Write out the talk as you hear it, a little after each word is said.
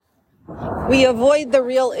we avoid the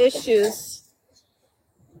real issues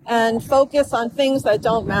and focus on things that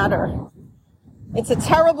don't matter. It's a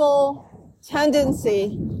terrible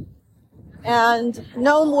tendency, and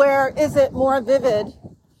nowhere is it more vivid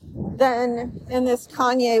than in this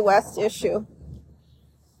Kanye West issue.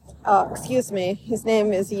 Excuse me, his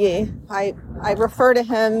name is Ye. I refer to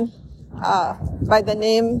him by the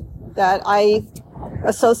name that I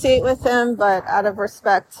associate with him, but out of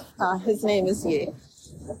respect, his name is Ye.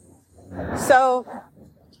 So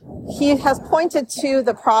he has pointed to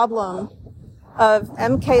the problem of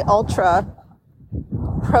MK Ultra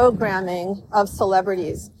programming of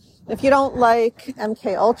celebrities. If you don't like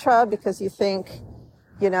MK Ultra because you think,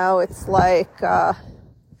 it's like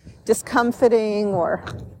discomfiting or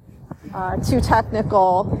too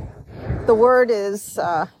technical, the word is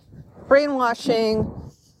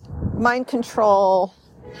brainwashing, mind control,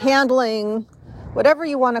 handling, whatever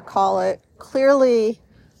you want to call it. Clearly,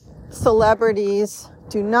 celebrities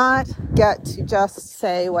do not get to just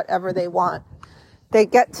say whatever they want. They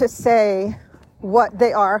get to say what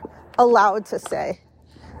they are allowed to say.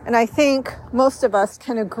 And I think most of us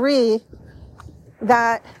can agree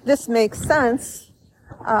that this makes sense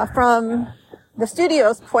from the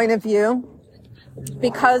studio's point of view,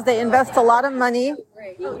 because they invest a lot of money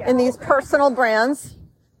in these personal brands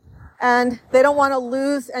and they don't want to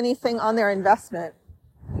lose anything on their investment.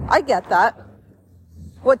 I get that.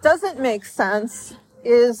 What doesn't make sense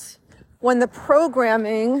is when the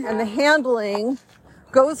programming and the handling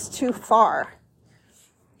goes too far.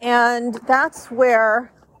 And that's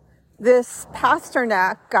where this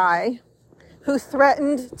Pasternak guy, who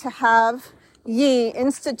threatened to have Ye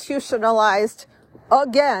institutionalized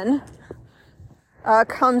again,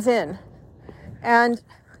 comes in. And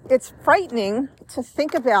it's frightening to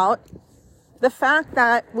think about the fact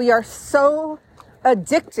that we are so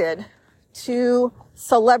addicted to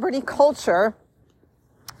celebrity culture,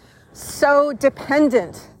 so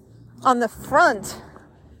dependent on the front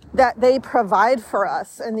that they provide for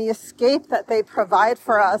us and the escape that they provide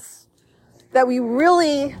for us, that we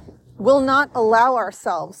really will not allow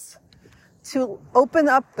ourselves to open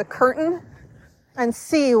up the curtain and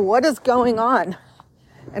see what is going on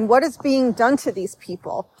and what is being done to these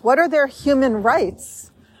people. What are their human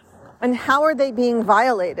rights and how are they being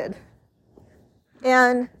violated?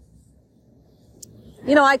 And,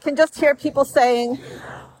 I can just hear people saying,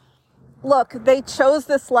 look, they chose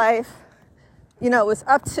this life. It was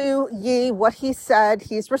up to Ye, what he said.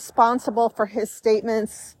 He's responsible for his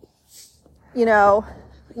statements. Don't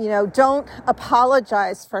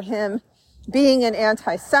apologize for him being an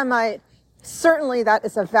anti-Semite. Certainly that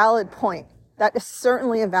is a valid point. That is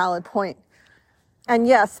certainly a valid point. And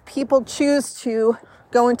yes, people choose to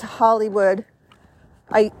go into Hollywood,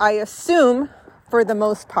 I assume, for the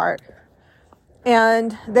most part.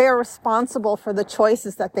 And they are responsible for the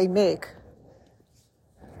choices that they make.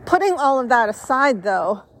 Putting all of that aside,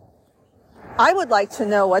 though, I would like to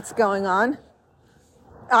know what's going on.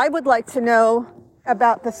 I would like to know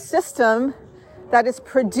about the system that is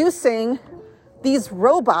producing these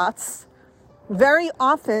robots, very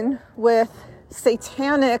often with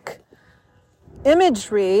satanic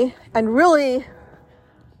imagery and really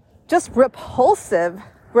just repulsive,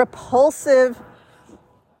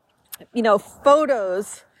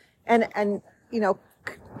 photos and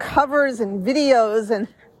covers and videos and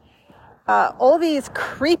all these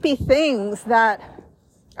creepy things that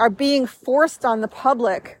are being forced on the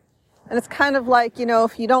public. And it's kind of like,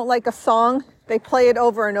 if you don't like a song, they play it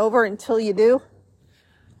over and over until you do.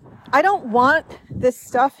 I don't want this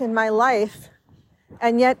stuff in my life,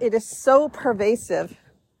 and yet it is so pervasive.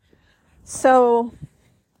 So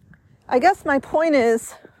I guess my point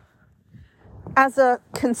is, as a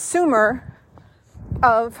consumer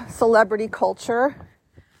of celebrity culture,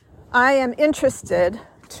 I am interested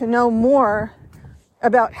to know more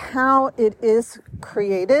about how it is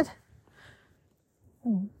created,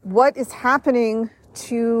 what is happening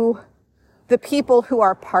to the people who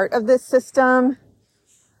are part of this system,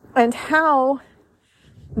 and how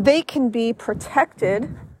they can be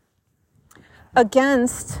protected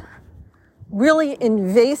against really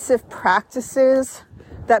invasive practices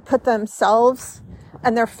that put themselves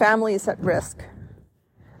and their families at risk.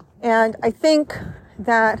 And I think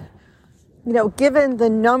that, given the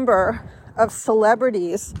number of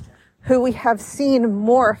celebrities who we have seen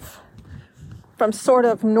morph from sort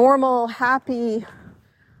of normal, happy,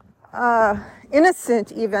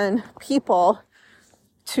 innocent even people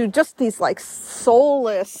to just these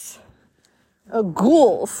soulless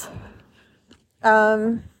ghouls,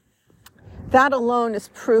 that alone is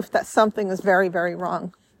proof that something is very, very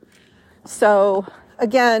wrong. So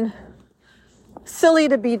again, silly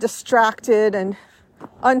to be distracted and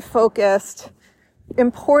unfocused.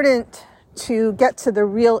 Important to get to the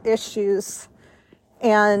real issues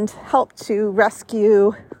and help to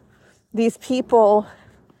rescue these people,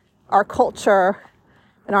 our culture,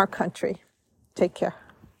 and our country. Take care.